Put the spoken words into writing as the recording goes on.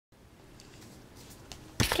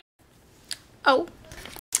Oh.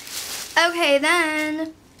 Okay,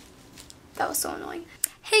 then. That was so annoying.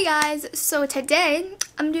 Hey guys, so today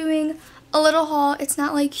I'm doing a little haul. It's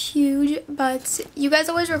not like huge, but you guys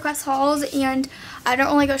always request hauls and I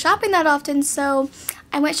don't really go shopping that often, so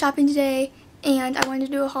I went shopping today and I wanted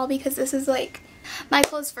to do a haul because this is like my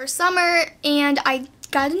clothes for summer and I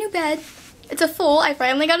got a new bed. It's a full, I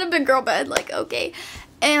finally got a big girl bed, like okay.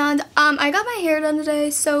 And I got my hair done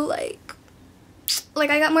today, so like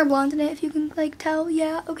I got more blonde in it, if you can like tell,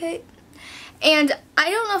 yeah, okay. And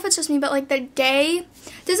I don't know if it's just me, but like the day,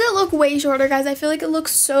 does it look way shorter, guys? I feel like it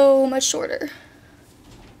looks so much shorter.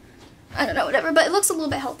 I don't know, whatever, but it looks a little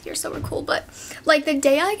bit healthier, so we're cool. But like the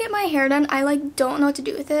day I get my hair done, I like don't know what to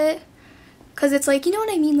do with it. Cause it's like, you know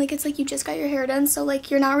what I mean? Like it's like you just got your hair done, so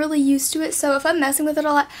like you're not really used to it. So if I'm messing with it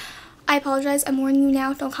a lot, I apologize. I'm warning you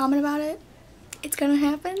now, don't comment about it. It's gonna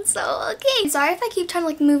happen, so okay. Sorry if I keep trying to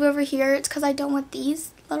like move over here. It's cause I don't want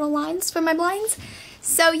these little lines for my blinds.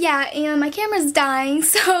 So yeah, and my camera's dying,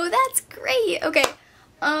 so that's great. Okay,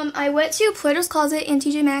 I went to Plato's Closet and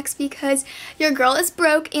TJ Maxx because your girl is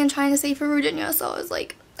broke and trying to save for Virginia, so I was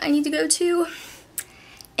like, I need to go to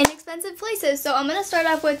inexpensive places. So I'm gonna start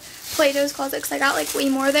off with Plato's Closet because I got like way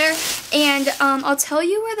more there, and I'll tell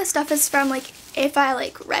you where the stuff is from, like if I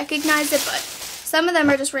like recognize it, but some of them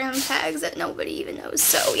are just random tags that nobody even knows,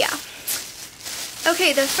 so yeah.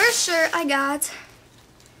 Okay, the first shirt I got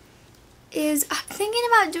is, I'm thinking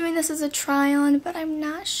about doing this as a try-on, but I'm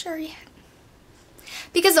not sure yet.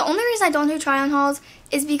 Because the only reason I don't do try-on hauls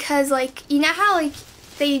is because, like, you know how, like,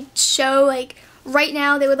 they show, like, right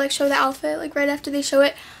now they would, like, show the outfit, like, right after they show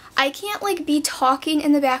it. I can't, like, be talking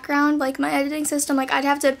in the background, like, my editing system, like, I'd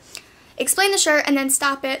have to explain the shirt and then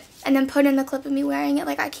stop it and then put in the clip of me wearing it.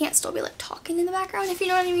 Like, I can't still be, like, talking in the background, if you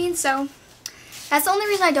know what I mean. So, that's the only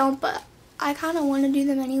reason I don't, but I kind of want to do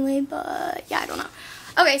them anyway, but, yeah, I don't know.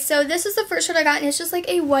 Okay, so this is the first shirt I got, and it's just like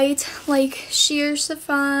a white, like, sheer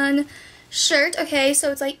chiffon shirt. Okay,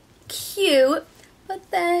 so it's like cute,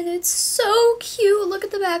 but then it's so cute. Look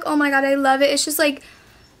at the back. Oh my god, I love it. It's just like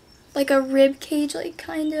a rib cage, like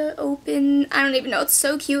kind of open. I don't even know. It's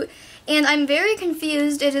so cute, and I'm very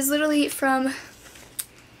confused. It is literally from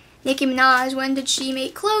Nicki Minaj. When did she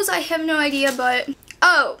make clothes? I have no idea, but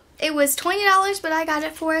oh, it was $20, but I got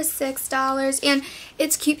it for $6, and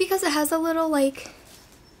it's cute because it has a little like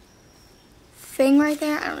thing right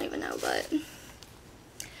there. I don't even know, but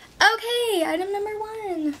okay, item number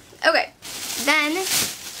 1. Okay, then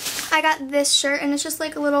I got this shirt, and it's just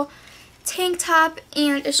like a little tank top,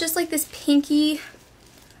 and it's just like this pinky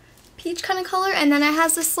peach kind of color, and then it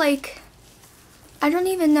has this like, I don't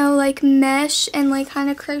even know, like mesh and like kind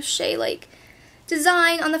of crochet like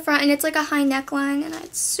design on the front, and it's like a high neckline, and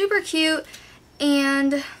it's super cute,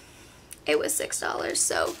 and it was $6,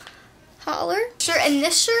 so holler. Sure, and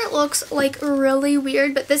this shirt looks like really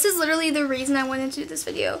weird, but this is literally the reason I wanted to do this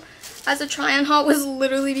video as a try-on haul, was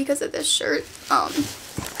literally because of this shirt. Oh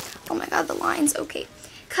my god, the lines, okay.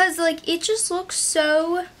 Cause like it just looks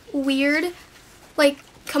so weird. Like,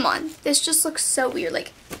 come on, this just looks so weird.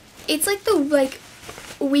 Like, it's like the like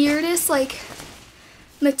weirdest like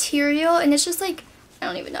material, and it's just like, I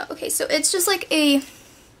don't even know. Okay, so it's just like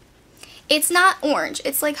it's not orange,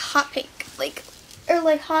 it's like hot pink, like, or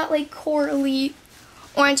like hot like corally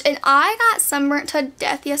orange, and I got sunburnt to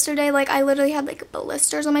death yesterday. Like I literally had like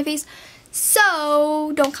blisters on my face,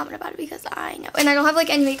 so don't comment about it because I know, and I don't have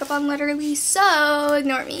like any makeup on literally, so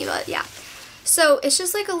ignore me. But yeah, so it's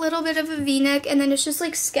just like a little bit of a v-neck, and then it's just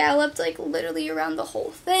like scalloped like literally around the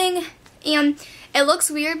whole thing, and it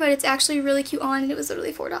looks weird, but it's actually really cute on, and it was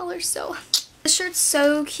literally $4, so this shirt's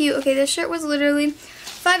so cute. Okay, this shirt was literally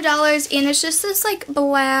 $5, and it's just this like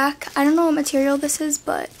black, I don't know what material this is,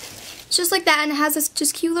 but it's just like that, and it has this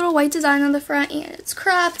just cute little white design on the front, and it's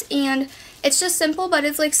cropped, and it's just simple, but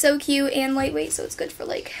it's like so cute and lightweight, so it's good for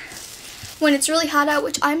like when it's really hot out,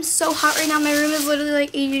 which I'm so hot right now. My room is literally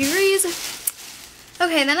like 80 degrees.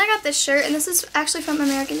 Okay, then I got this shirt, and this is actually from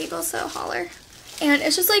American Eagle, so holler. And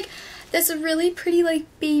it's just like this really pretty like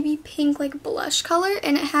baby pink like blush color,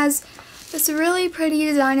 and it has this really pretty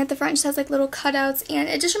design at the front. It just has like little cutouts, and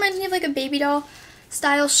it just reminds me of like a baby doll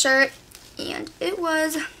style shirt, and it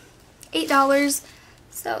was $8.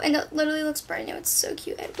 So, and it literally looks brand new. It's so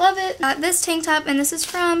cute. I love it. This tank top, and this is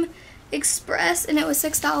from Express, and it was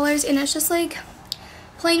 $6, and it's just like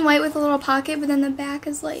plain white with a little pocket, but then the back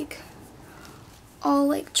is like all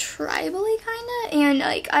like tribally kind of, and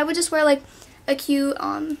like I would just wear like a cute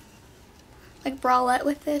like bralette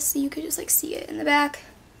with this, so you could just like see it in the back.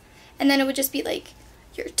 And then it would just be like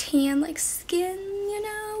your tan like skin, you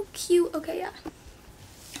know, cute. Okay, yeah.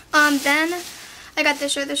 Then I got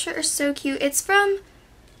this shirt. This shirt is so cute. It's from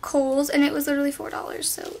Kohl's, and it was literally $4.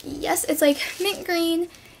 So yes, it's like mint green,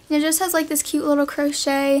 and it just has like this cute little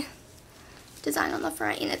crochet design on the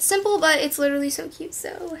front, and it's simple, but it's literally so cute.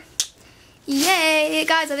 So yay,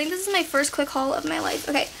 guys, I think this is my first quick haul of my life.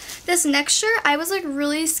 Okay, this next shirt I was like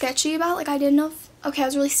really sketchy about, like I didn't know if, okay, I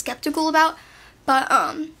was really skeptical about, but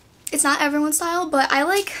it's not everyone's style, but I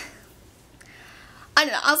don't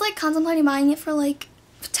know, I was like contemplating buying it for like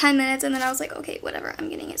 10 minutes, and then I was like, okay, whatever, I'm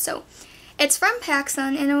getting it. So it's from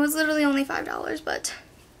PacSun, and it was literally only $5, but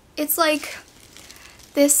it's like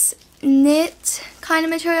this knit kind of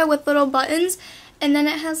material with little buttons, and then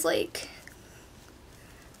it has like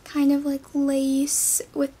kind of like lace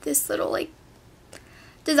with this little like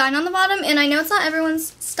design on the bottom. And I know it's not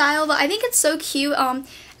everyone's style, but I think it's so cute.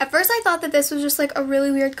 At first I thought that this was just like a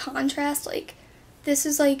really weird contrast, like this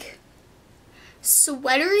is like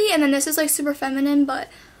sweatery and then this is like super feminine, but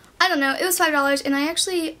I don't know, it was $5, and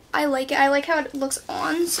I like it. I like how it looks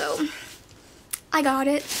on, so I got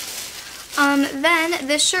it. Then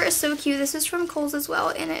this shirt is so cute. This is from Kohl's as well,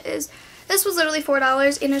 and this was literally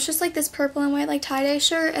 $4, and it's just like this purple and white like tie-dye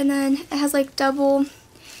shirt, and then it has like double,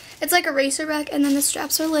 it's like a racer back, and then the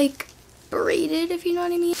straps are like braided, if you know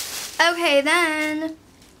what I mean. Okay, then,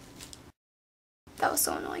 that was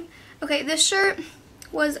so annoying. Okay, this shirt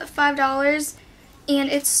was $5, and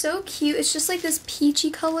it's so cute. It's just like this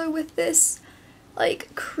peachy color with this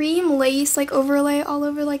like cream lace like overlay all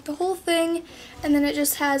over like the whole thing, and then it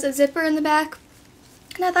just has a zipper in the back,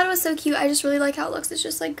 and I thought it was so cute. I just really like how it looks. It's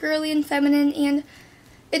just like girly and feminine, and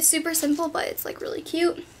it's super simple, but it's like really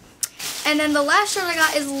cute. And then the last shirt I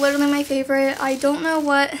got is literally my favorite. I don't know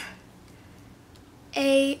what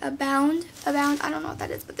Abound, I don't know what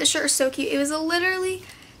that is, but this shirt is so cute. It was literally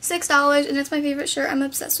 $6, and it's my favorite shirt. I'm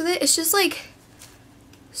obsessed with it. It's just like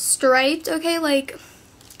striped, okay, like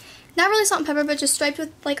not really salt and pepper, but just striped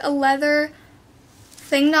with like a leather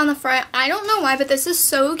thing down the front. I don't know why, but this is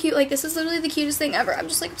so cute. Like this is literally the cutest thing ever. I'm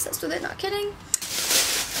just like obsessed with it, not kidding.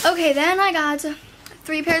 Okay, then I got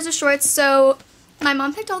 3 pairs of shorts. So my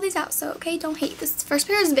mom picked all these out, so okay, don't hate. This first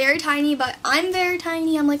pair is very tiny, but I'm very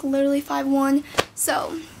tiny. I'm like literally 5'1",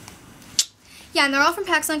 so yeah, and they're all from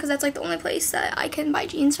PacSun because that's like the only place that I can buy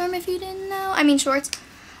jeans from, if you didn't know. I mean shorts.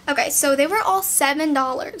 Okay, so they were all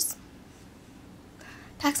 $7.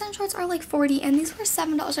 PacSun shorts are like $40, and these were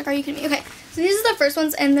 $7. Like, are you kidding me? Okay, so these are the first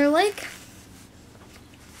ones, and they're like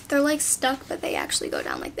stuck, but they actually go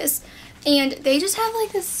down like this, and they just have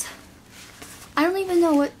like this, I don't even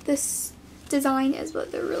know what this design is,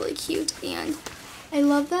 but they're really cute, and I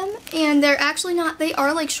love them. And they're actually not, they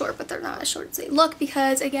are like short, but they're not as short as they look,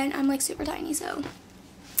 because again, I'm like super tiny. So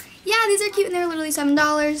yeah, these are cute, and they're literally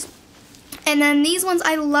 $7. And then these ones,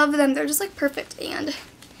 I love them. They're just like perfect, and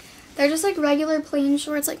they're just like regular plain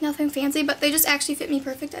shorts, like nothing fancy, but they just actually fit me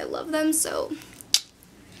perfect. I love them. So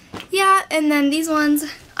yeah, and then these ones,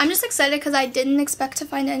 I'm just excited because I didn't expect to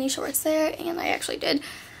find any shorts there, and I actually did.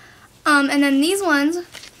 And then these ones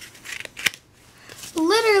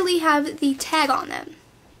literally have the tag on them.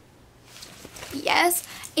 Yes,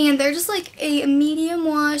 and they're just like a medium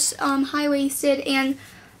wash, high-waisted, and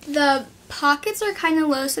the pockets are kind of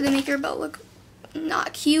low, so they make your belt look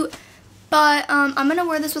not cute. But I'm gonna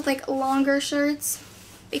wear this with like longer shirts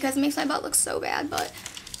because it makes my butt look so bad. But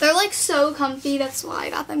they're like so comfy. That's why I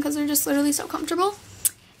got them, because they're just literally so comfortable,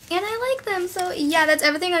 and I like them. So yeah, that's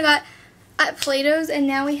everything I got at Plato's. And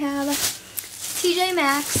now we have TJ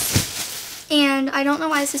Maxx, and I don't know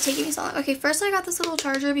why this is taking me so long. Okay, first I got this little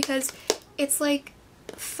charger because it's like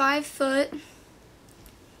 5 foot,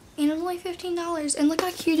 and it was only $15. And look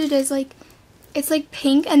how cute it is. Like, it's like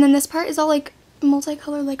pink, and then this part is all like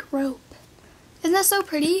multicolored like rope. Isn't that so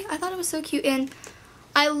pretty? I thought it was so cute, and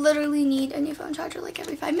I literally need a new phone charger like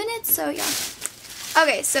every 5 minutes, so yeah.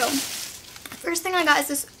 Okay, so first thing I got is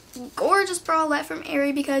this gorgeous bralette from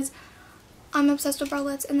Aerie, because I'm obsessed with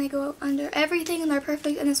bralettes, and they go under everything, and they're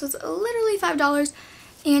perfect. And this was literally $5,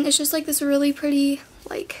 and it's just like this really pretty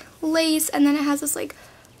like lace, and then it has this like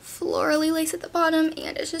florally lace at the bottom,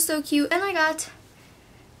 and it's just so cute. And I got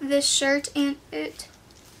this shirt, and it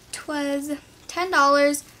was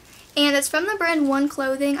 $10, and it's from the brand One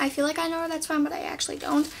Clothing. I feel like I know where that's from, but I actually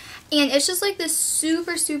don't. And it's just like this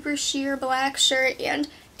super sheer black shirt, and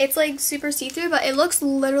it's like super see-through, but it looks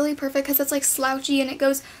literally perfect because it's like slouchy, and it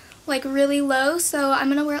goes like really low. So I'm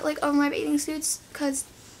gonna wear it like over my bathing suits, because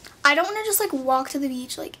I don't want to just like walk to the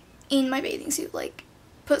beach like in my bathing suit, like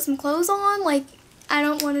put some clothes on. Like, I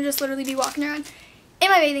don't want to just literally be walking around in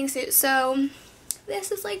my bathing suit. So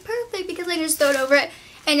this is like perfect because I can just throw it over it,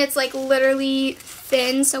 and it's like literally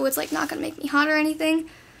thin, so it's like not gonna make me hot or anything,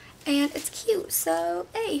 and it's cute. So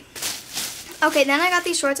hey. Okay, then I got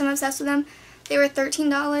these shorts. I'm obsessed with them. They were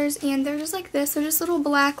 $13 and they're just like this. They're just little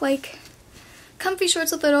black like comfy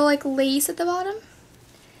shorts with little like lace at the bottom.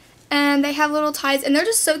 And they have little ties and they're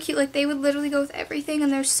just so cute. Like they would literally go with everything and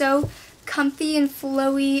they're so comfy and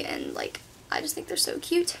flowy and like I just think they're so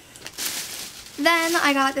cute. Then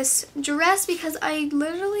I got this dress because I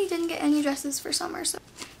literally didn't get any dresses for summer. So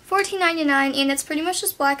 $14.99 and it's pretty much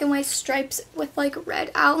just black and white stripes with like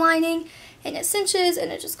red outlining and it cinches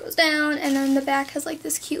and it just goes down and then the back has like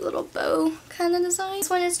this cute little bow kind of design. This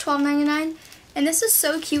one is $12.99 and this is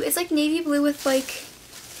so cute. It's like navy blue with like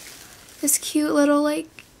this cute little like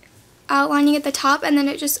outlining at the top and then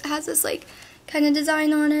it just has this like kind of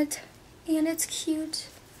design on it and it's cute.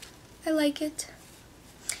 I like it.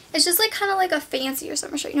 It's just like kind of like a fancier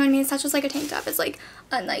summer shirt, you know what I mean? It's not just like a tank top, it's like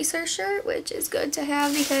a nicer shirt, which is good to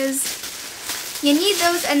have because you need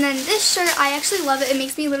those. And then this shirt, I actually love it. It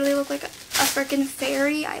makes me literally look like a freaking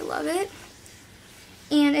fairy. I love it.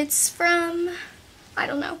 And it's from, I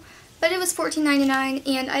don't know, but it was $14.99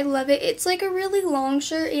 and I love it. It's like a really long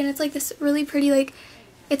shirt and it's like this really pretty like,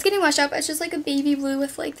 it's getting washed up. It's just like a baby blue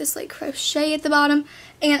with like this like crochet at the bottom.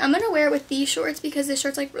 And I'm going to wear it with these shorts because this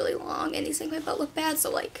shirt's like really long and these make my butt look bad. So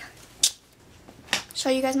like, show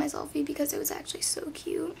you guys my selfie because it was actually so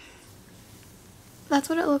cute. That's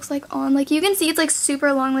what it looks like on. Like you can see it's like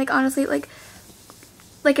super long. Like honestly, like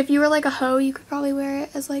if you were like a hoe, you could probably wear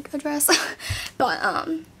it as like a dress. But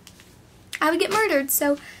I would get murdered.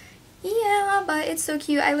 So yeah, but it's so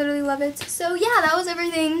cute. I literally love it. So yeah, that was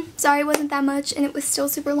everything. Sorry it wasn't that much and it was still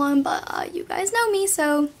super long, but you guys know me,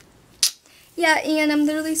 so yeah. And I'm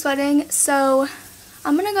literally sweating, so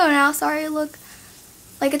I'm gonna go now. Sorry I look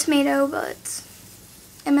like a tomato, but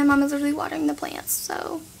and my mom is literally watering the plants,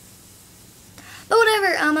 so but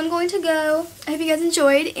whatever. I'm going to go. I hope you guys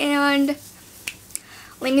enjoyed and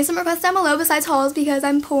leave me some requests down below besides hauls because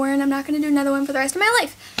I'm poor and I'm not going to do another one for the rest of my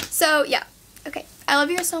life. So yeah, okay. I love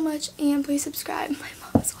you guys so much and please subscribe. My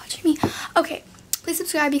mom is watching me. Okay, please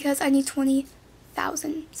subscribe because I need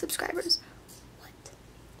 20,000 subscribers. What?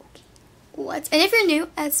 Okay. What? And if you're new,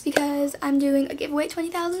 that's because I'm doing a giveaway at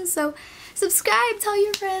 20,000. So subscribe, tell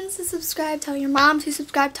your friends to subscribe, tell your mom to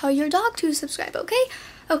subscribe, tell your dog to subscribe, okay?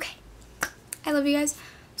 Okay. I love you guys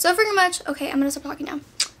so freaking much. Okay, I'm gonna stop talking now.